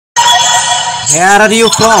Where are you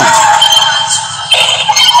from?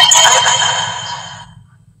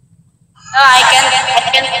 No, I can.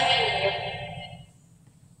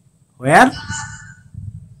 Where?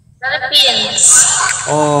 Philippines.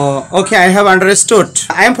 Oh, okay, I have understood.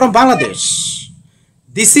 I am from Bangladesh.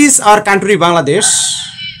 This is our country, Bangladesh.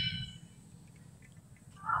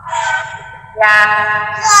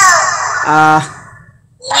 Yeah.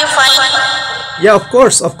 You find Yeah, of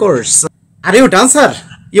course, of course. Are you a dancer?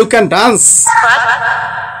 You can dance. what?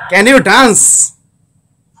 Can you dance?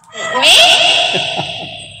 Me?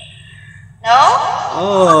 No?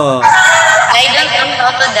 Oh, I don't know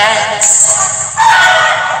how to dance.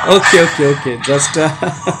 okay.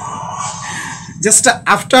 Just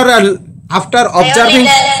after I only observing,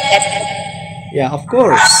 dance. yeah, of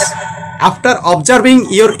course. After observing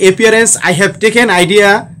your appearance, I have taken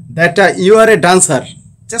idea that you are a dancer.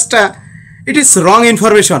 Just it is wrong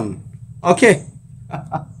information. Okay,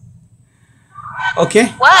 okay.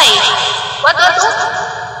 Why? What?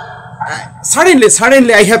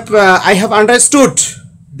 Suddenly, I have understood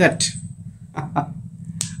that.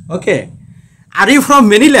 Okay. Are you from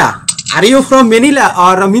Manila? Are you from Manila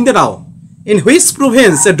or Mindanao? In which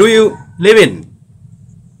province do you live in?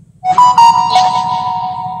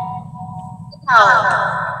 No.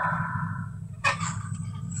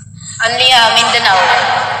 Only Mindanao.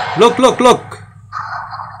 Look.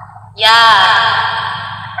 Yeah.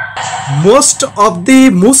 Most of the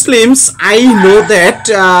Muslims I know that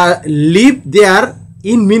live there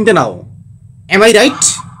in Mindanao. Am I right?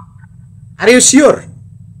 Are you sure?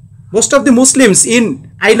 Most of the Muslims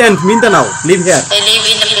in island Mindanao live here. I live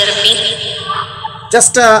in the Philippines.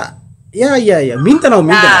 Just yeah. Mindanao.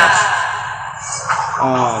 Yeah.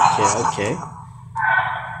 Okay.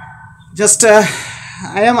 Just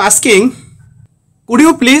I am asking, could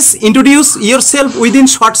you please introduce yourself within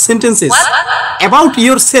short sentences? What? About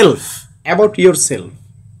yourself.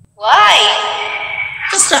 Why?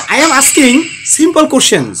 Just I am asking simple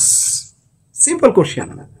questions. Simple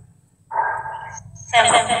question.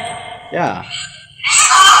 Yeah.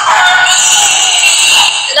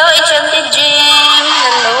 Hello, HMT Jim.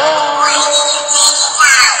 Hello.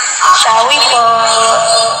 Shall we po?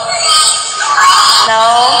 No.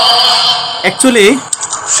 Actually,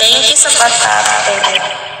 Thank you sa pag-update.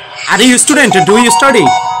 are you a student? Do you study?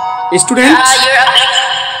 A student? You're a...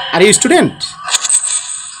 Are you a student?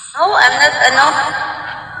 No, I'm not, no.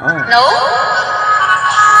 Oh. No?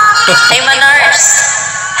 I'm a nurse.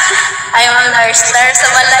 I'm a nurse. Nurse sa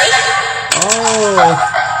Malay. Oh.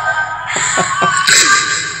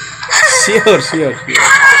 Sure.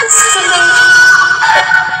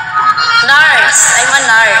 Nurse. I'm a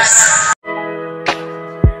nurse.